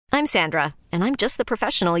I'm Sandra, and I'm just the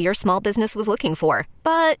professional your small business was looking for.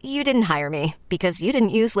 But you didn't hire me because you didn't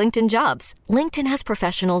use LinkedIn Jobs. LinkedIn has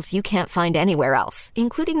professionals you can't find anywhere else,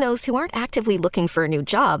 including those who aren't actively looking for a new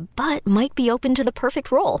job, but might be open to the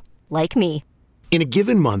perfect role, like me. In a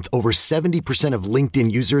given month, over 70% of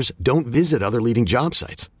LinkedIn users don't visit other leading job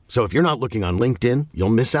sites. So if you're not looking on LinkedIn, you'll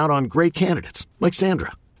miss out on great candidates like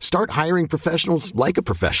Sandra. Start hiring professionals like a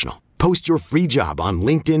professional. Post your free job on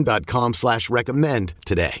linkedin.com/recommend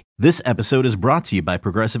today. This episode is brought to you by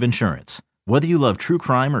Progressive Insurance. Whether you love true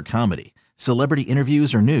crime or comedy, celebrity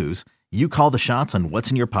interviews or news, you call the shots on what's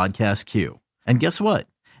in your podcast queue. And guess what?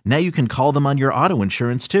 Now you can call them on your auto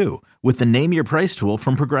insurance too with the Name Your Price tool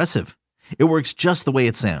from Progressive. It works just the way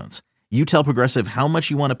it sounds. You tell Progressive how much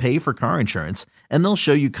you want to pay for car insurance, and they'll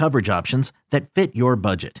show you coverage options that fit your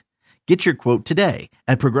budget. Get your quote today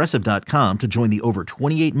at Progressive.com to join the over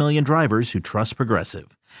 28 million drivers who trust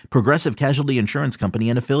Progressive. Progressive Casualty Insurance Company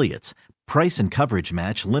and Affiliates. Price and coverage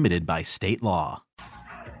match limited by state law.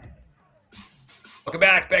 Welcome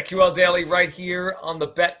back. BetQL Daily right here on the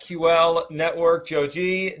BetQL Network. Joe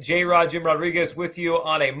G, J-Rod, Jim Rodriguez with you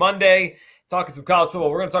on a Monday. Talking some college football.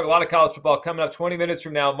 We're going to talk a lot of college football coming up 20 minutes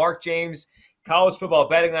from now. Mark James, college football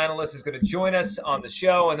betting analyst, is going to join us on the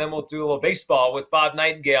show, and then we'll do a little baseball with Bob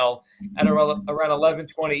Nightingale at around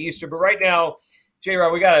 11:20 Eastern. But right now,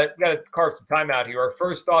 J-Rod, we got to carve some time out here. Our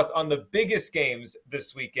first thoughts on the biggest games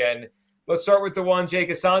this weekend. Let's start with the one. Jake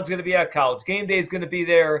Hassan's going to be at College Game Day is going to be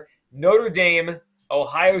there. Notre Dame,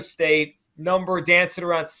 Ohio State, number dancing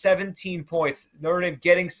around 17 points. Notre Dame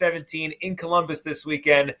getting 17 in Columbus this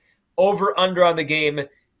weekend. Over, under on the game,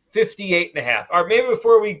 58.5. All right, maybe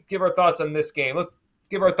before we give our thoughts on this game, let's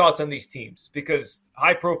give our thoughts on these teams because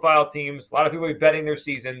high-profile teams, a lot of people are betting their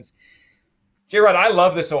seasons. J-Rod, I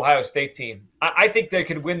love this Ohio State team. I think they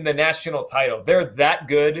could win the national title. They're that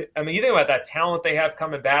good. I mean, you think about that talent they have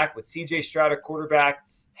coming back with C.J. Stroud at quarterback,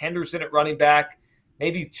 Henderson at running back,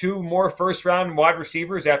 maybe two more first-round wide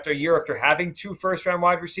receivers after a year after having two first-round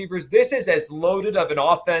wide receivers. This is as loaded of an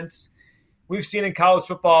offense we've seen in college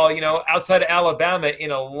football, outside of Alabama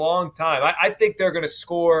in a long time. I think they're going to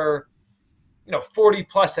score,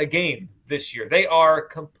 40-plus a game this year. They are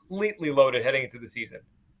completely loaded heading into the season.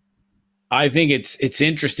 I think it's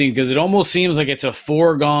interesting because it almost seems like it's a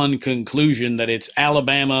foregone conclusion that it's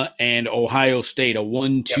Alabama and Ohio State, a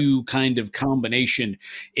 1-2 kind of combination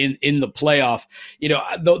in the playoff.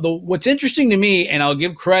 What's interesting to me, and I'll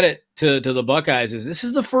give credit to the Buckeyes, is this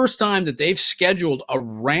is the first time that they've scheduled a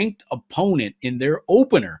ranked opponent in their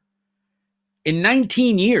opener in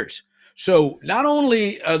 19 years. So not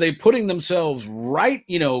only are they putting themselves right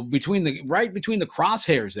between the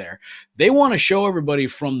crosshairs there, they want to show everybody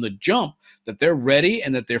from the jump that they're ready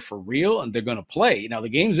and that they're for real and they're going to play. The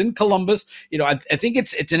game's in Columbus. I think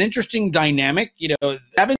it's an interesting dynamic.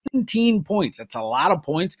 17 points. That's a lot of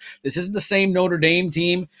points. This isn't the same Notre Dame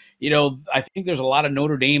team. I think there's a lot of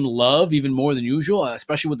Notre Dame love, even more than usual,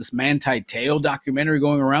 especially with this Manti Te'o documentary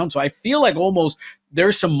going around. So I feel like almost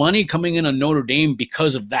there's some money coming in on Notre Dame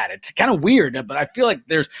because of that. It's kind of weird, but I feel like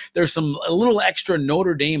there's a little extra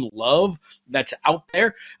Notre Dame love that's out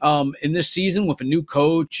there in this season with a new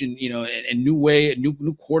coach and a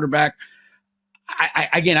new quarterback.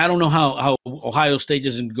 I don't know how Ohio State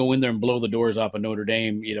doesn't go in there and blow the doors off of Notre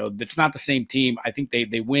Dame. It's not the same team. I think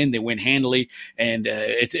they win handily, and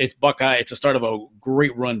it's Buckeye. It's a start of a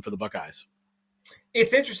great run for the Buckeyes.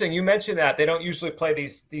 It's interesting. You mentioned that they don't usually play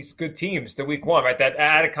these good teams the week one, right?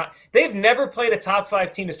 They've never played a top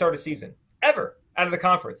 5 team to start a season ever out of the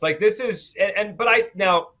conference. Like this is, but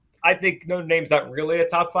I think Notre Dame's not really a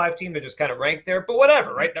top 5 team. They're just kind of ranked there, but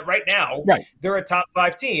whatever, right? Right now, they're a top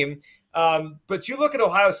 5 team. But you look at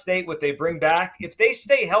Ohio State, what they bring back, if they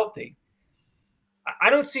stay healthy, I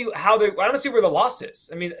don't see where the loss is.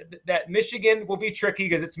 I mean, that Michigan will be tricky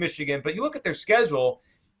because it's Michigan, but you look at their schedule,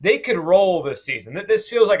 they could roll this season. This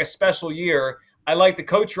feels like a special year. I like the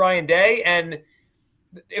coach Ryan Day, and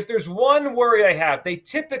if there's one worry I have, they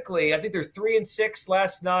typically, I think they're 3-6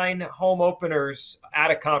 last 9 home openers at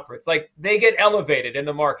a conference. Like they get elevated in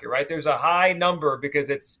the market, right? There's a high number because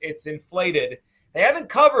it's inflated. They haven't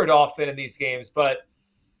covered often in these games, but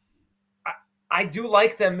I do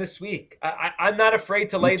like them this week. I'm not afraid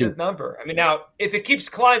to lay the number. I mean, now, if it keeps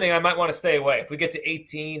climbing, I might want to stay away. If we get to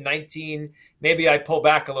 18, 19, maybe I pull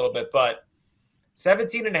back a little bit. But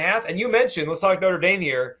 17.5, and you mentioned, let's talk Notre Dame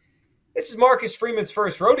here. This is Marcus Freeman's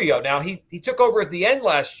first rodeo. Now, he took over at the end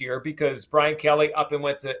last year because Brian Kelly up and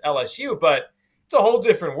went to LSU, but it's a whole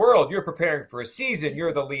different world. You're preparing for a season.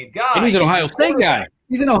 You're the lead guy. And he's an Ohio State guy.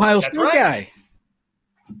 He's an Ohio State guy.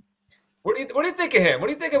 What do you think of him? What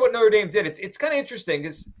do you think of what Notre Dame did? It's kind of interesting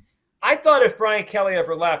because I thought if Brian Kelly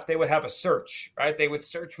ever left, they would have a search, right? They would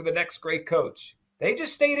search for the next great coach. They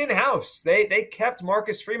just stayed in-house. They kept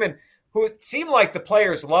Marcus Freeman, who it seemed like the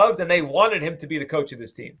players loved, and they wanted him to be the coach of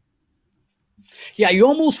this team. Yeah, you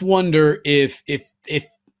almost wonder if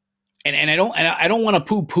I don't want to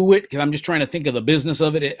poo-poo it because I'm just trying to think of the business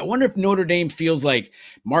of it. I wonder if Notre Dame feels like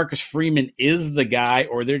Marcus Freeman is the guy,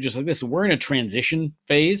 or they're just like, listen, we're in a transition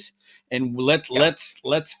phase, and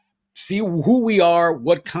let's see who we are,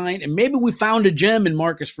 what kind, and maybe we found a gem in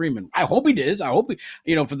Marcus Freeman. I hope he is. I hope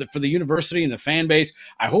he, for the university and the fan base,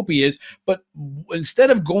 I hope he is. But instead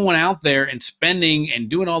of going out there and spending and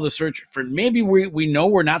doing all the search for, maybe we know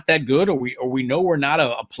we're not that good, or we know we're not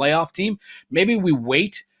a playoff team. Maybe we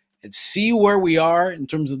wait and see where we are in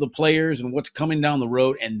terms of the players and what's coming down the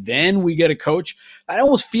road, and then we get a coach. That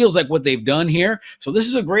almost feels like what they've done here. So this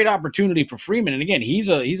is a great opportunity for Freeman. And again, he's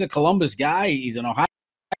a Columbus guy. He's an Ohio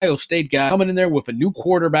State guy coming in there with a new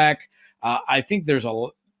quarterback. I think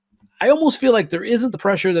I almost feel like there isn't the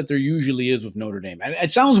pressure that there usually is with Notre Dame.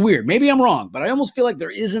 It sounds weird. Maybe I'm wrong, but I almost feel like there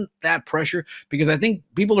isn't that pressure because I think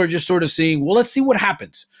people are just sort of saying, well, let's see what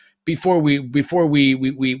happens before we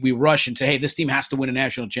rush and say, hey, this team has to win a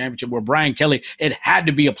national championship. Where Brian Kelly, it had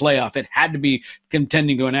to be a playoff. It had to be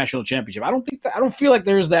contending to a national championship. I don't feel like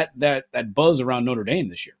there's that buzz around Notre Dame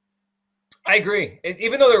this year. I agree.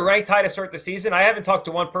 Even though they're ranked high to start the season, I haven't talked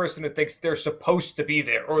to one person who thinks they're supposed to be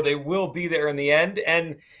there or they will be there in the end.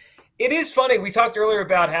 And it is funny. We talked earlier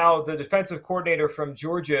about how the defensive coordinator from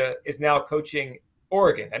Georgia is now coaching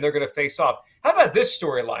Oregon, and they're going to face off. How about this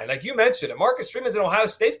storyline? Like you mentioned, Marcus Freeman's an Ohio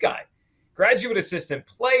State guy, graduate assistant,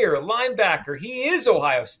 player, linebacker. He is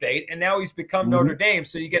Ohio State, and now he's become Notre Dame.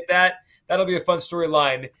 So you get that. That'll be a fun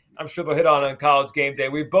storyline. I'm sure they'll hit on College Game Day.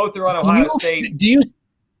 We both are on Ohio State.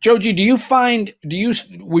 Joji,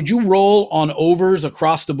 would you roll on overs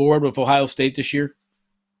across the board with Ohio State this year?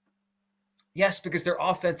 Yes, because their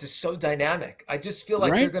offense is so dynamic. I just feel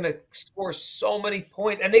like they're going to score so many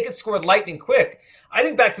points, and they can score lightning quick. I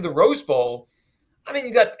think back to the Rose Bowl. I mean,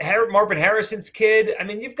 you got Marvin Harrison's kid. I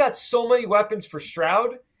mean, you've got so many weapons for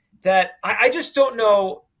Stroud that I just don't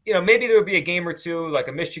know. Maybe there would be a game or two, like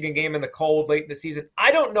a Michigan game in the cold late in the season.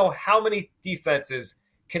 I don't know how many defenses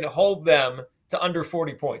can hold them to under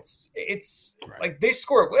 40 points. It's like they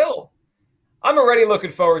score at will. I'm already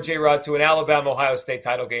looking forward, J-Rod, to an Alabama-Ohio State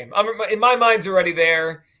title game. In my mind's already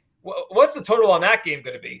there. What's the total on that game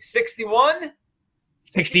going to be? 61?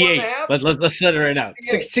 68. Let's set it right now.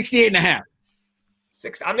 68 and a half.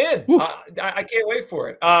 I'm in. I can't wait for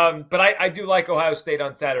it. But I do like Ohio State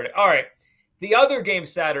on Saturday. All right. The other game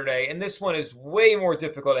Saturday, and this one is way more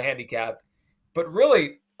difficult to handicap, but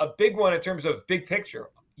really a big one in terms of big picture.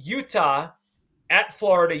 Utah at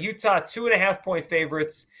Florida. Utah 2.5-point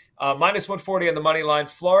favorites. Minus 140 on the money line.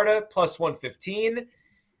 Florida plus 115.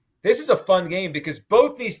 This is a fun game because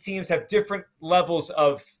both these teams have different levels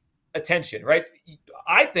of attention, right?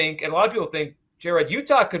 I think, and a lot of people think, Jared,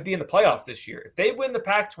 Utah could be in the playoff this year. If they win the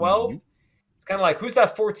Pac-12, it's kind of like, who's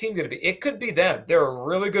that 4 team going to be? It could be them. They're a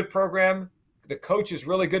really good program. The coach is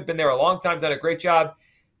really good, been there a long time, done a great job.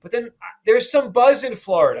 But then there's some buzz in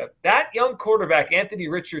Florida. That young quarterback, Anthony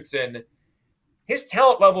Richardson, his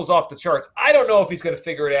talent level's off the charts. I don't know if he's going to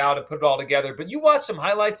figure it out and put it all together, but you watch some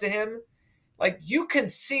highlights of him, like you can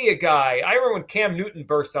see a guy. I remember when Cam Newton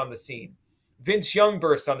burst on the scene. Vince Young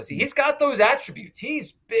burst on the scene. He's got those attributes.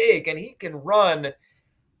 He's big and he can run.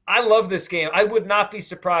 I love this game. I would not be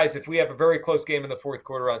surprised if we have a very close game in the fourth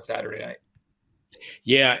quarter on Saturday night.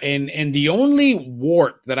 Yeah, and the only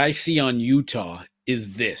wart that I see on Utah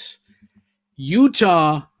is this.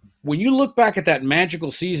 Utah, when you look back at that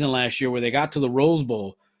magical season last year where they got to the Rose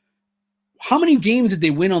Bowl, how many games did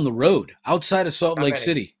they win on the road outside of Salt Lake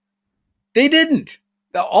City? They didn't.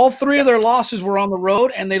 All 3 of their losses were on the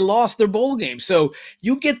road, and they lost their bowl game. So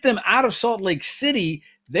you get them out of Salt Lake City,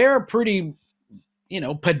 they're a pretty,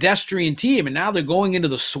 pedestrian team, and now they're going into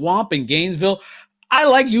the swamp in Gainesville. I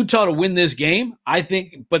like Utah to win this game, I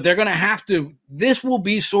think, but they're going to have to – this will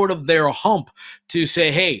be sort of their hump to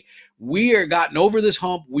say, hey, we are gotten over this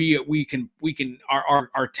hump. We can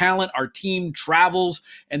our talent, our team travels,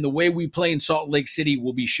 and the way we play in Salt Lake City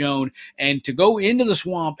will be shown. And to go into the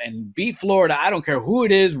swamp and beat Florida, I don't care who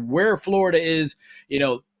it is, where Florida is,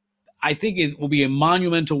 I think it will be a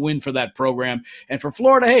monumental win for that program. And for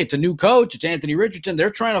Florida, hey, it's a new coach. It's Anthony Richardson. They're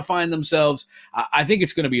trying to find themselves. I think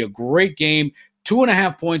it's going to be a great game.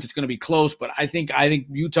 2.5 points. It's going to be close, but I think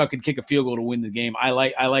Utah could kick a field goal to win the game. I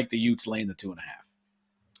like the Utes laying the 2.5.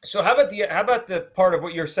 So how about the part of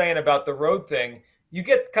what you're saying about the road thing? You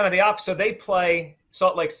get kind of the opposite. So they play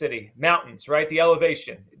Salt Lake City, mountains, right? The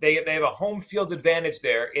elevation. They have a home field advantage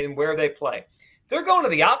there in where they play. They're going to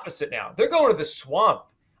the opposite now. They're going to the swamp.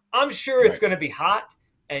 I'm sure it's going to be hot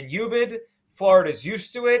and humid. Florida's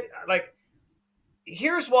used to it. Like,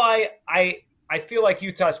 here's why I feel like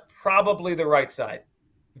Utah's probably the right side.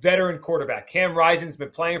 Veteran quarterback. Cam Rising's been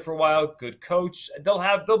playing for a while. Good coach.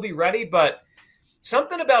 They'll be ready, but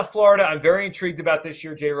something about Florida I'm very intrigued about this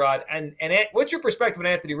year, J-Rod. And what's your perspective on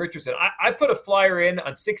Anthony Richardson? I put a flyer in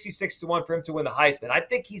on 66-1 for him to win the Heisman. I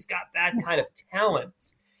think he's got that kind of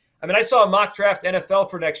talent. I mean, I saw a mock draft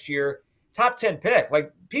NFL for next year, top 10 pick.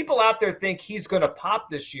 Like, people out there think he's going to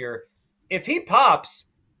pop this year. If he pops,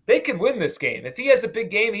 they can win this game. If he has a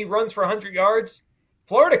big game, he runs for 100 yards,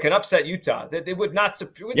 Florida can upset Utah. It wouldn't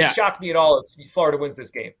shock me at all if Florida wins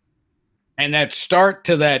this game. And that start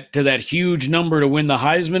to that huge number to win the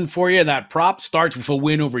Heisman for you, that prop starts with a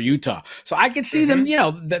win over Utah. So I could see them,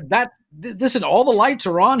 listen, all the lights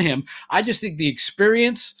are on him. I just think the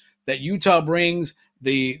experience that Utah brings,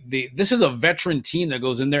 this is a veteran team that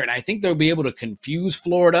goes in there, and I think they'll be able to confuse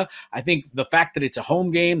Florida. I think the fact that it's a home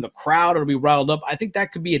game, the crowd will be riled up. I think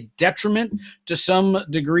that could be a detriment to some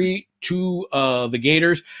degree to the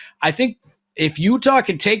Gators. I think if Utah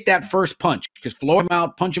can take that first punch, because Florida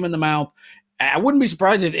out, punch him in the mouth, I wouldn't be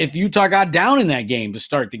surprised if Utah got down in that game to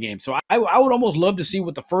start the game. So I would almost love to see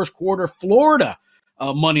what the first quarter Florida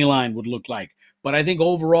money line would look like. But I think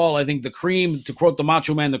overall, I think the cream, to quote the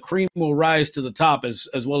Macho Man, the cream will rise to the top as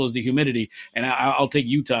well as the humidity. And I'll take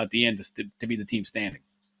Utah at the end to be the team standing.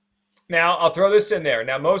 Now, I'll throw this in there.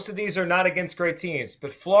 Now, most of these are not against great teams,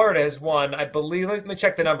 but Florida has won, I believe, let me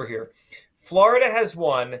check the number here. Florida has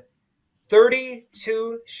won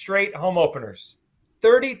 32 straight home openers.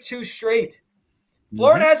 32 straight.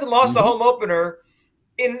 Florida hasn't lost a home opener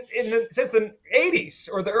since the 80s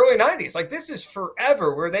or the early 90s. Like, this is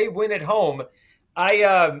forever where they win at home.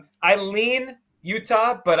 I lean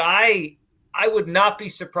Utah, but I would not be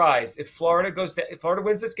surprised if Florida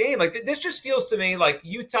wins this game. Like, this just feels to me like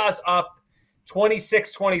Utah's up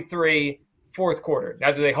 26-23 fourth quarter.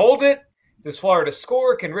 Now, do they hold it? Does Florida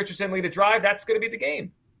score? Can Richardson lead a drive? That's going to be the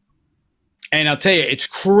game. And I'll tell you, it's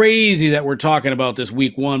crazy that we're talking about this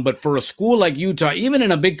week one, but for a school like Utah, even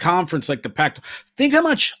in a big conference like the Pac-12, think how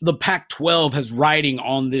much the Pac-12 has riding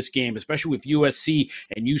on this game, especially with USC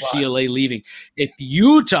and UCLA leaving. If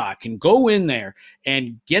Utah can go in there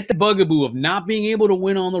and get the bugaboo of not being able to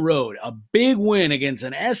win on the road, a big win against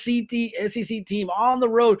an SEC team on the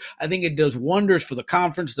road, I think it does wonders for the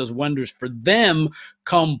conference, does wonders for them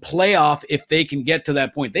come playoff if they can get to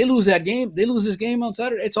that point. They lose that game, they lose this game on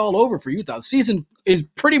Saturday, it's all over for Utah. The season is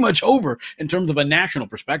pretty much over in terms of a national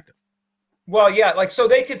perspective. Well, yeah, so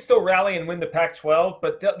they could still rally and win the Pac-12,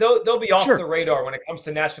 but they'll be off the radar when it comes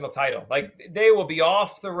to national title. Like, they will be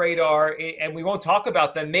off the radar, and we won't talk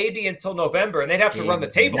about them maybe until November, and they'd have to run the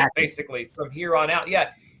table basically from here on out. Yeah,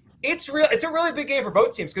 it's a really big game for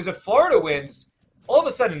both teams, because if Florida wins, all of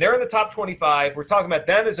a sudden they're in the top 25. We're talking about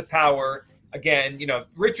them as a power. Again,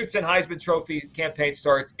 Richardson Heisman Trophy campaign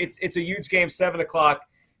starts. It's a huge game, 7:00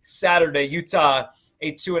 Saturday. Utah,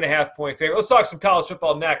 a 2.5-point favorite. Let's talk some college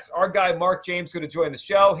football next. Our guy Mark James going to join the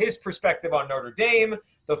show. His perspective on Notre Dame,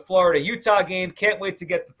 the Florida-Utah game. Can't wait to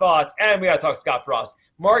get the thoughts. And we got to talk Scott Frost.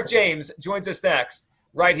 Mark James joins us next,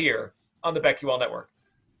 right here on the BetQL Network.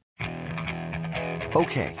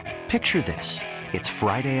 Okay, picture this. It's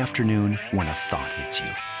Friday afternoon when a thought hits you.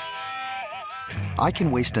 I can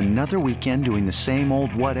waste another weekend doing the same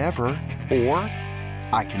old whatever, or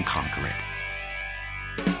I can conquer it.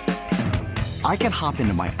 I can hop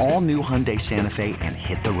into my all-new Hyundai Santa Fe and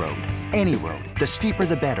hit the road. Any road. The steeper,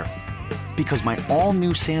 the better. Because my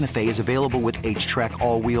all-new Santa Fe is available with H-Track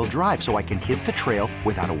all-wheel drive, so I can hit the trail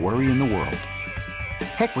without a worry in the world.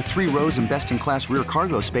 Heck, with 3 rows and best-in-class rear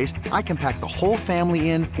cargo space, I can pack the whole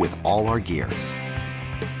family in with all our gear.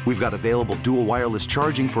 We've got available dual wireless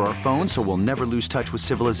charging for our phones, so we'll never lose touch with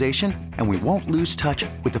civilization, and we won't lose touch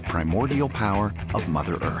with the primordial power of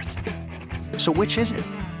Mother Earth. So which is it?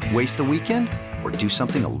 Waste the weekend or do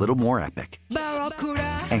something a little more epic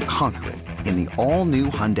and conquer it in the all-new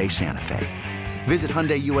Hyundai Santa Fe. Visit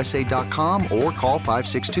HyundaiUSA.com or call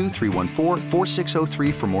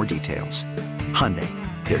 562-314-4603 for more details. Hyundai,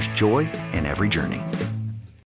 there's joy in every journey.